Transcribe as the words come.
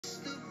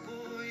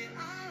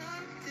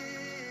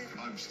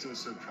still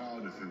so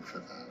proud of him for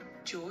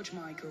that. George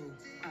Michael,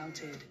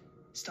 outed.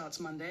 Starts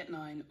Monday at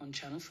 9 on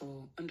Channel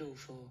 4 and All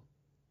 4.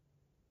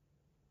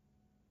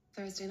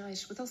 Thursday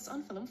night with us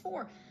on Film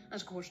 4 at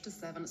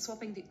 6:45,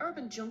 swapping the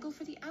urban jungle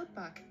for the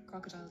outback.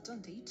 Crocodile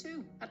Dundee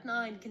 2 at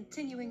 9,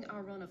 continuing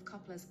our run of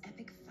Coppola's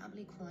epic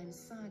family crime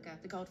saga,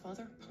 The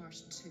Godfather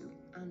Part 2.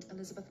 And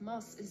Elizabeth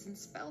Moss is in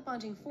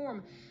spellbinding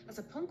form as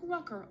a punk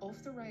rocker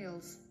off the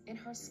rails in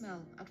Her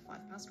Smell at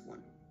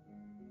 1:05.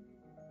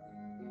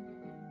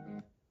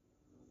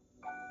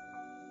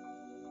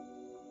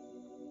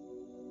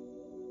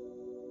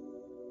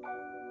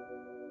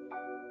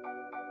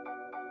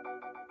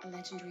 A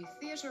legendary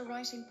theatre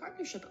writing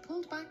partnership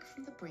pulled back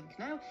from the brink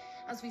now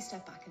as we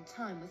step back in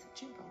time with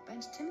Jim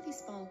Broadbent, Timothy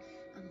Spall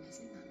and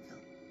Leslie Manville.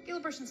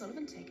 Gilbert and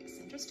Sullivan take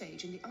centre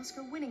stage in the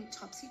Oscar-winning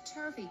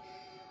Topsy-Turvy.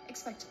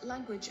 Expect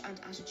language and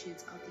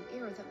attitudes of the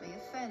era that may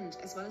offend,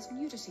 as well as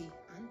nudity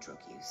and drug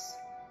use.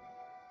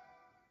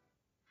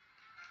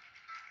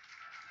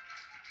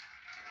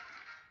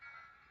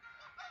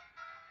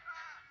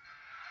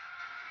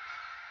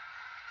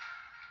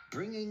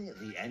 Bringing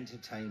the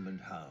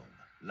entertainment home.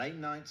 Late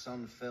nights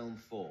on Film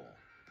 4,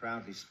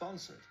 proudly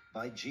sponsored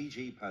by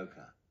GG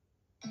Poker.